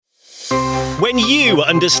When you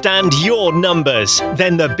understand your numbers,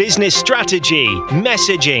 then the business strategy,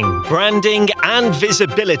 messaging, branding, and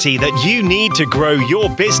visibility that you need to grow your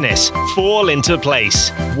business fall into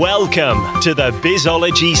place. Welcome to the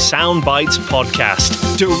Bizology Soundbites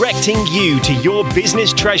podcast, directing you to your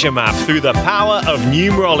business treasure map through the power of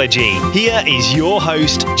numerology. Here is your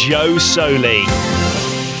host, Joe Soley.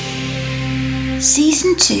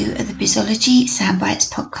 Season 2 of the Bizology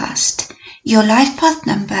Soundbites podcast. Your life path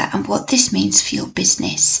number and what this means for your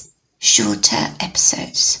business. Shorter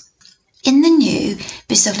episodes. In the new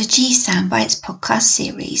Bizology Soundbites podcast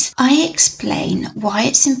series, I explain why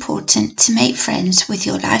it's important to make friends with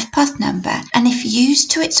your life path number and, if used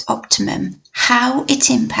to its optimum, how it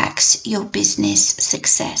impacts your business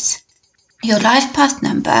success. Your life path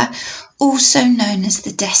number, also known as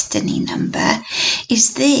the destiny number,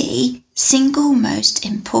 is the single most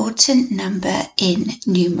important number in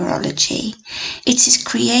numerology. It is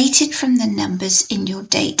created from the numbers in your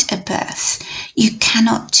date of birth. You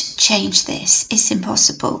cannot change this. It's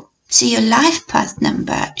impossible. So your life path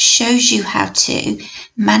number shows you how to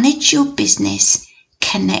manage your business,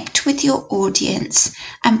 connect with your audience,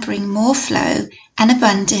 and bring more flow and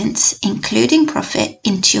abundance, including profit,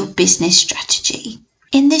 into your business strategy.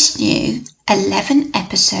 In this new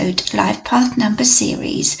 11-episode Life Path Number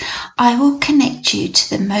series, I will connect you to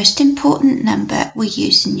the most important number we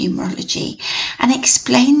use in numerology and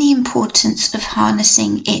explain the importance of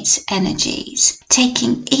harnessing its energies,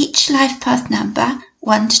 taking each life path number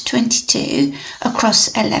 1 to 22 across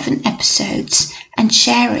 11 episodes and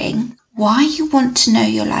sharing why you want to know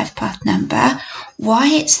your life path number, why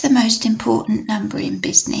it's the most important number in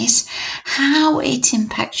business, how it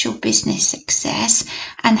impacts your business success,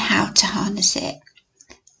 and how to harness it.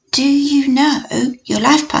 Do you know your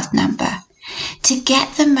life path number? To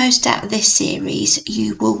get the most out of this series,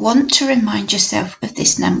 you will want to remind yourself of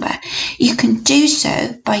this number. You can do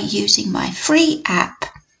so by using my free app,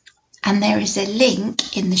 and there is a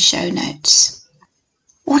link in the show notes.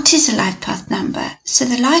 What is a life path number? So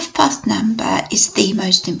the life path number is the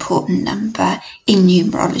most important number in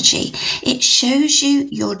numerology. It shows you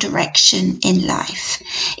your direction in life.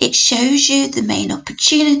 It shows you the main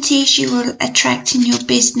opportunities you will attract in your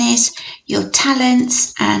business, your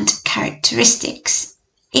talents and characteristics.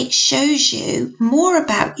 It shows you more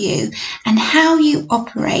about you and how you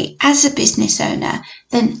operate as a business owner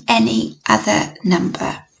than any other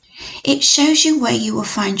number. It shows you where you will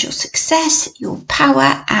find your success, your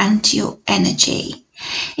power, and your energy.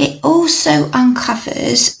 It also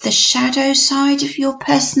uncovers the shadow side of your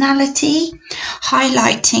personality,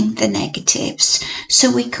 highlighting the negatives,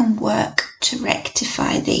 so we can work to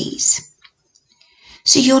rectify these.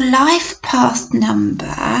 So your life path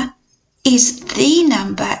number is the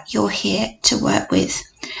number you're here to work with,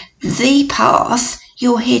 the path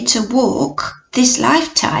you're here to walk this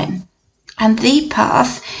lifetime, and the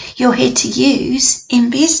path you're here to use in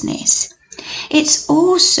business. It's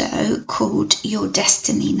also called your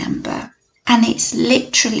destiny number, and it's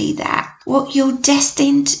literally that, what you're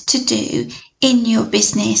destined to do in your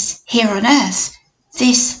business here on earth,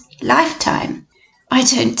 this lifetime. I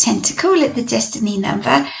don't tend to call it the destiny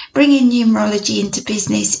number. Bringing numerology into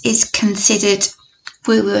business is considered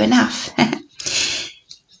woo-woo enough.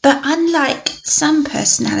 But unlike some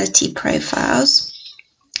personality profiles,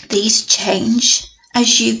 these change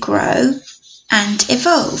as you grow and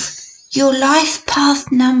evolve. Your life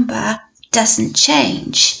path number doesn't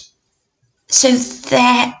change. So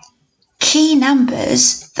they're key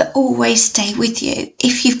numbers that always stay with you.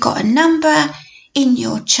 If you've got a number in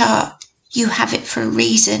your chart, you have it for a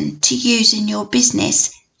reason to use in your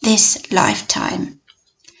business this lifetime.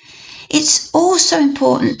 It's also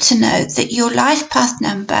important to note that your life path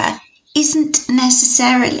number isn't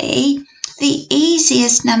necessarily the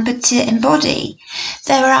easiest number to embody.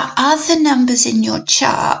 There are other numbers in your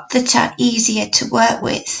chart that are easier to work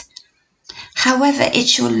with. However,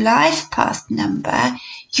 it's your life path number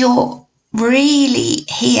you're really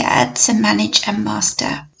here to manage and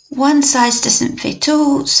master. One size doesn't fit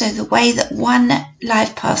all, so the way that one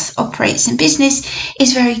life path operates in business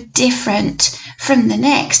is very different from the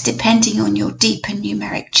next, depending on your deeper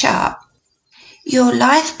numeric chart. Your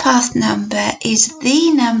life path number is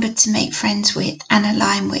the number to make friends with and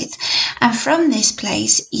align with. And from this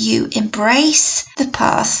place, you embrace the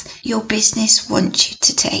path your business wants you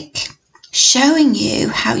to take, showing you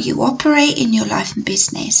how you operate in your life and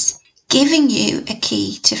business, giving you a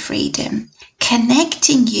key to freedom,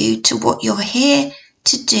 connecting you to what you're here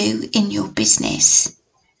to do in your business.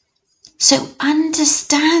 So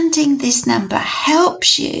understanding this number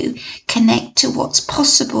helps you connect connect to what's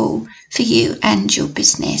possible for you and your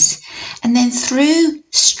business. And then through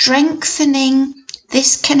strengthening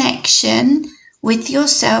this connection with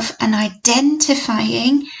yourself and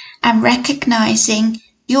identifying and recognizing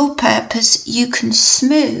your purpose, you can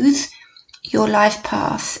smooth your life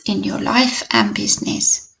path in your life and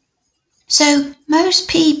business. So most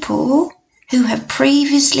people who have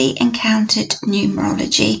previously encountered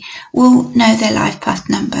numerology will know their life path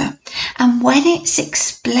number. And when it's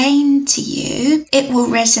explained to you, it will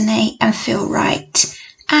resonate and feel right,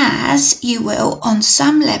 as you will, on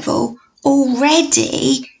some level,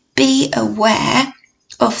 already be aware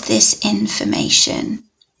of this information.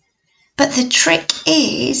 But the trick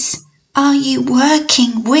is, are you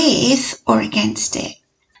working with or against it?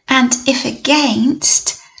 And if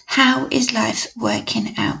against, how is life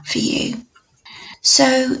working out for you?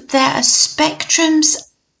 So there are spectrums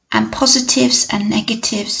and positives and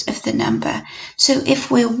negatives of the number. So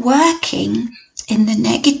if we're working in the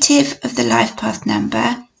negative of the life path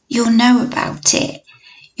number, you'll know about it.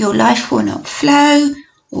 Your life will not flow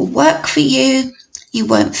or work for you. You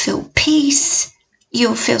won't feel peace.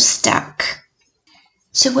 You'll feel stuck.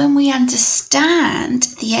 So when we understand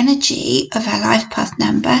the energy of our life path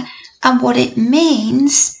number and what it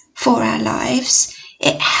means for our lives,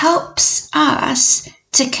 it helps us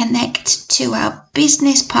to connect to our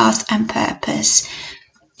business path and purpose.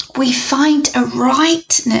 We find a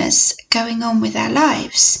rightness going on with our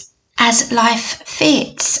lives as life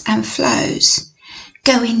fits and flows.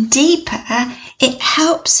 Going deeper, it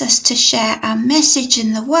helps us to share our message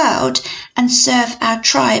in the world and serve our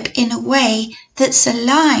tribe in a way that's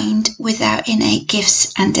aligned with our innate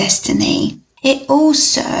gifts and destiny. It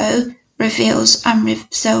also reveals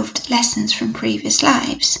unresolved lessons from previous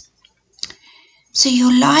lives. So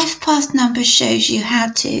your life path number shows you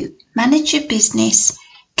how to manage your business,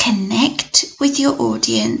 connect with your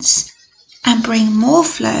audience, and bring more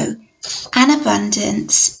flow and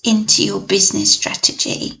abundance into your business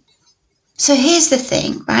strategy. So here's the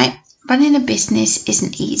thing, right? Running a business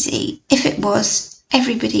isn't easy. If it was,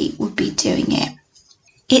 everybody would be doing it.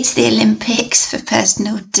 It's the Olympics for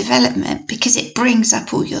personal development because it brings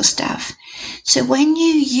up all your stuff. So when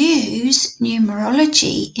you use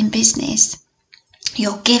numerology in business,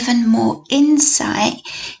 you're given more insight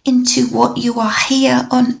into what you are here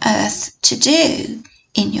on earth to do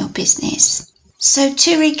in your business. So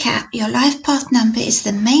to recap, your life path number is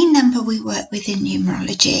the main number we work with in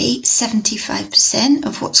numerology, 75%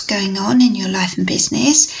 of what's going on in your life and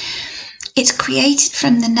business. It's created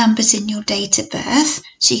from the numbers in your date of birth,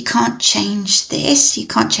 so you can't change this. You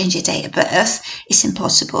can't change your date of birth. It's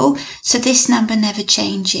impossible. So this number never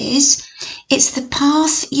changes. It's the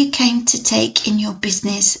path you came to take in your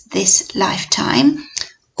business this lifetime,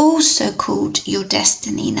 also called your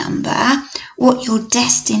destiny number, what you're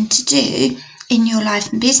destined to do in your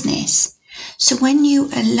life and business. So when you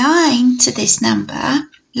align to this number,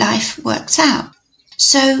 life works out.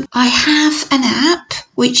 So I have an app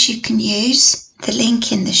which you can use, the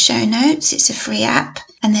link in the show notes. It's a free app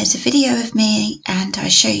and there's a video of me and I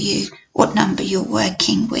show you what number you're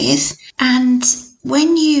working with. And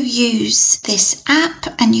when you use this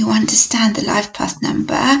app and you understand the life path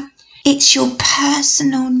number, it's your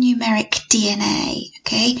personal numeric DNA,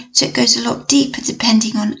 okay? So it goes a lot deeper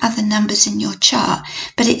depending on other numbers in your chart.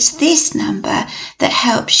 But it's this number that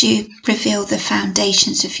helps you reveal the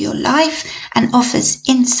foundations of your life and offers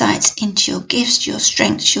insights into your gifts, your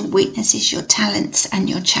strengths, your weaknesses, your talents, and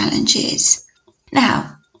your challenges.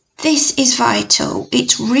 Now, this is vital.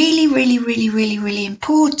 It's really, really, really, really, really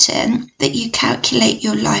important that you calculate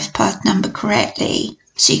your life path number correctly.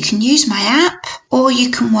 So you can use my app or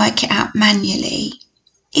you can work it out manually.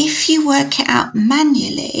 If you work it out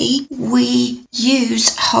manually, we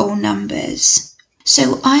use whole numbers.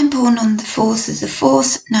 So I'm born on the 4th of the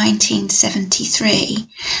 4th, 1973.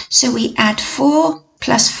 So we add 4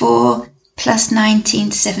 plus 4 plus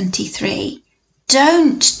 1973.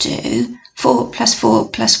 Don't do 4 plus 4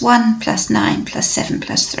 plus 1 plus 9 plus 7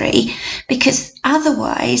 plus 3 because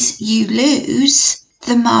otherwise you lose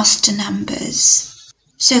the master numbers.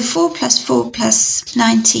 So 4 plus 4 plus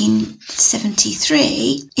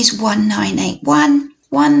 1973 is 1981.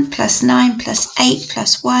 1 plus 9 plus 8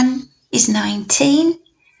 plus 1 is 19.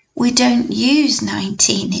 We don't use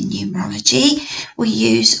 19 in numerology. We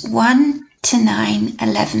use 1 to 9,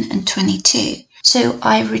 11 and 22. So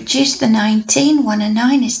I reduce the 19. 1 and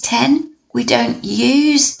 9 is 10. We don't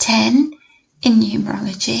use 10 in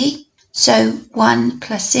numerology. So 1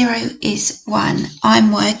 plus 0 is 1.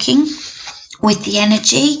 I'm working with the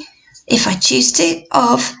energy, if I choose to,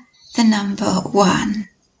 of the number 1.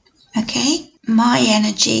 Okay? My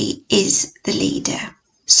energy is the leader.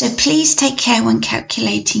 So please take care when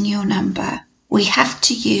calculating your number. We have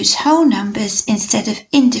to use whole numbers instead of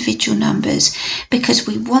individual numbers because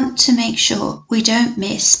we want to make sure we don't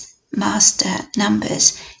miss master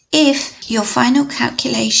numbers. If your final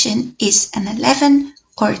calculation is an 11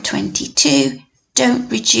 or a 22, don't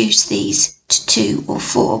reduce these to 2 or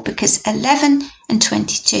 4 because 11 and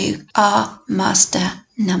 22 are master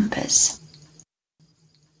numbers.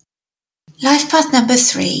 Life path number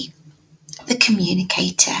 3, the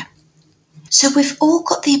communicator. So we've all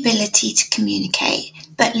got the ability to communicate,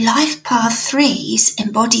 but life path 3s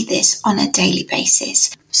embody this on a daily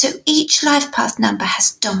basis. So each life path number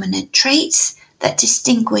has dominant traits that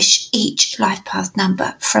distinguish each life path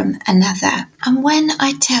number from another. And when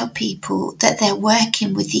I tell people that they're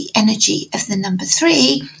working with the energy of the number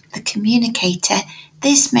 3, the communicator,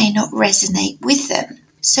 this may not resonate with them.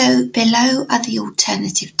 So below are the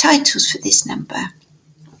alternative titles for this number.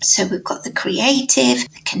 So we've got the creative,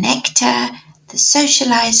 the connector, the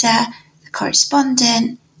socializer, the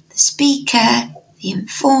correspondent, the speaker, the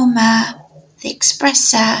informer, the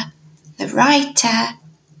expresser, the writer,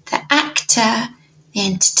 the actor, the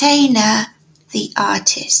entertainer, the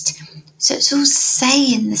artist. So it's all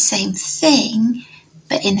saying the same thing,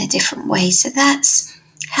 but in a different way. So that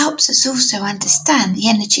helps us also understand the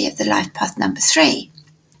energy of the life path number 3.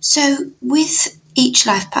 So with each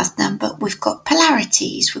life path number, we've got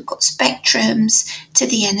polarities, we've got spectrums to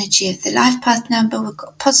the energy of the life path number, we've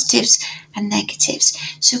got positives and negatives.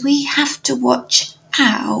 So we have to watch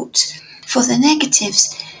out for the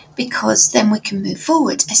negatives because then we can move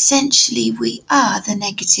forward. Essentially, we are the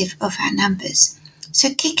negative of our numbers.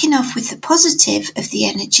 So kicking off with the positive of the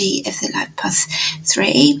energy of the life path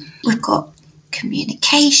 3, we've got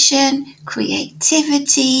communication,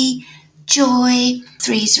 creativity, joy.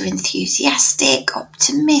 3s are enthusiastic,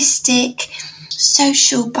 optimistic,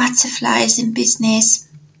 social butterflies in business.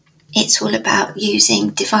 It's all about using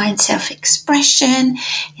divine self-expression.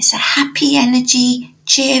 It's a happy energy,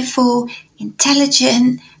 cheerful,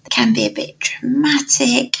 intelligent. They can be a bit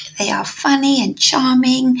dramatic. They are funny and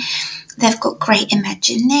charming. They've got great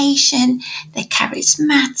imagination. They're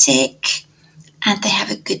charismatic and they have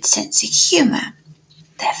a good sense of humour.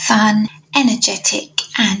 They're fun, energetic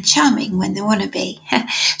and charming when they want to be.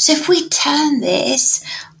 So if we turn this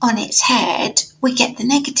on its head, we get the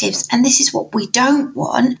negatives, and this is what we don't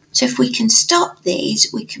want. So if we can stop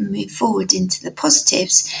these, we can move forward into the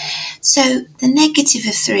positives. So the negative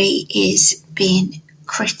of 3 is being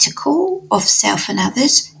critical of self and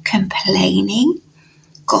others, complaining,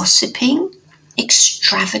 gossiping,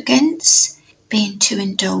 extravagance, being too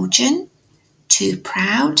indulgent, too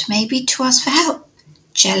proud, maybe to ask for help,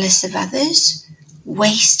 jealous of others,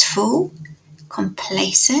 wasteful,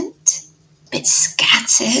 complacent, a bit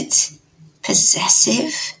scattered,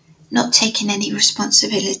 possessive, not taking any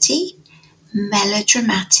responsibility,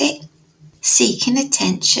 melodramatic, seeking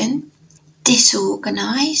attention,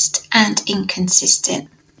 disorganised and inconsistent,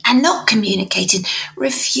 and not communicating,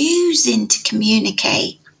 refusing to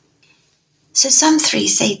communicate. So some 3s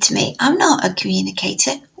say to me, I'm not a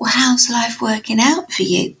communicator. Well, how's life working out for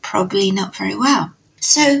you? Probably not very well.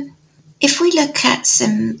 So if we look at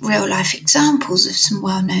some real life examples of some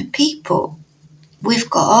well-known people, we've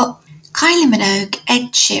got Kylie Minogue,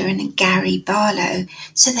 Ed Sheeran and Gary Barlow.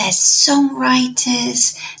 So they're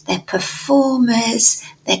songwriters, they're performers,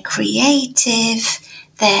 they're creative,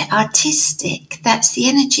 they're artistic. That's the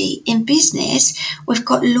energy. In business, we've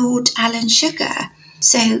got Lord Alan Sugar.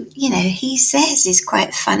 So, he says is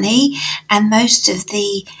quite funny, and most of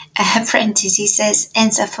the apprentices, he says,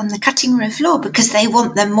 ends up on the cutting room floor because they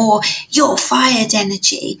want the more you're fired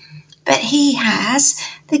energy. But he has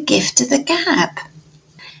the gift of the gab.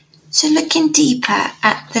 So looking deeper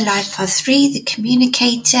at the life path 3, the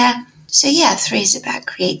communicator. So 3 is about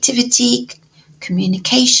creativity,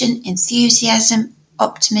 communication, enthusiasm,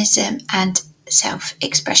 optimism, and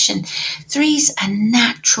self-expression. 3s are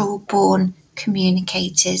natural born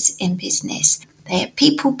communicators in business. They are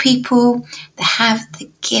people. They have the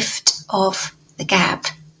gift of the gab.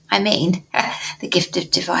 The gift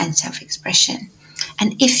of divine self-expression.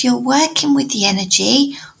 And if you're working with the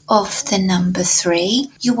energy of the number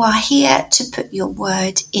 3, you are here to put your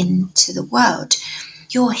word into the world.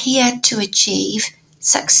 You're here to achieve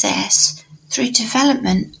success through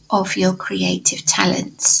development of your creative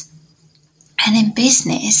talents. And in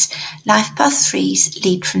business, life path 3s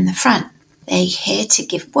lead from the front. They're here to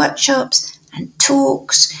give workshops and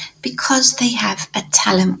talks because they have a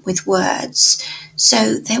talent with words.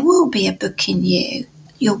 So there will be a book in you.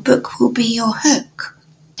 Your book will be your hook.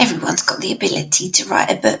 Everyone's got the ability to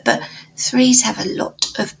write a book, but 3s have a lot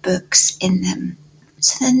of books in them.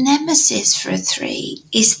 So the nemesis for a 3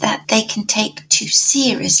 is that they can take too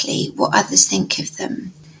seriously what others think of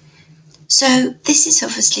them. So this is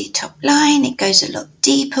obviously top line. It goes a lot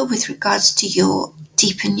deeper with regards to your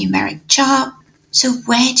deeper numeric chart. So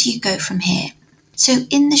where do you go from here? So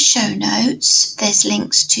in the show notes, there's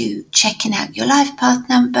links to checking out your life path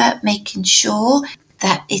number, making sure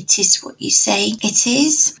that it is what you say it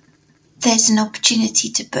is. There's an opportunity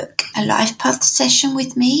to book a life path session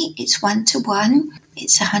with me. It's 1-to-1.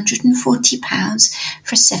 It's £140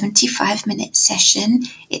 for a 75-minute session.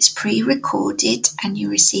 It's pre-recorded and you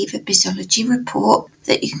receive a Bizology report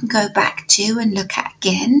that you can go back to and look at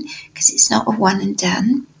again because it's not a one and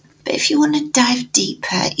done. But if you want to dive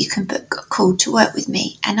deeper, you can book a call to work with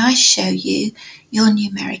me and I show you your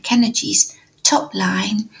numeric energies, top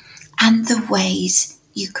line, and the ways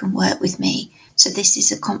you can work with me. So this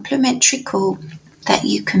is a complimentary call that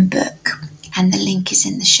you can book and the link is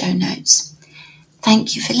in the show notes.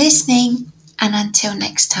 Thank you for listening and until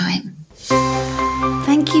next time.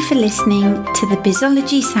 Thank you for listening to the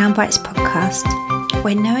Bizology Soundbites podcast,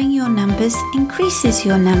 where knowing your numbers increases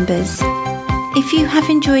your numbers. If you have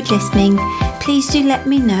enjoyed listening, please do let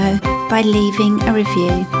me know by leaving a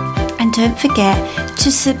review. And don't forget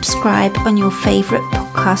to subscribe on your favourite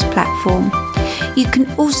podcast platform. You can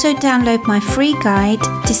also download my free guide,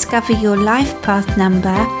 Discover Your Life Path Number,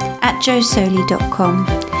 at joesoli.com.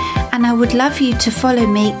 And I would love you to follow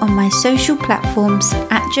me on my social platforms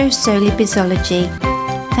at Joesoli Bizology.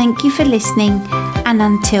 Thank you for listening and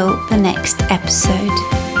until the next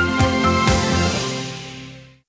episode.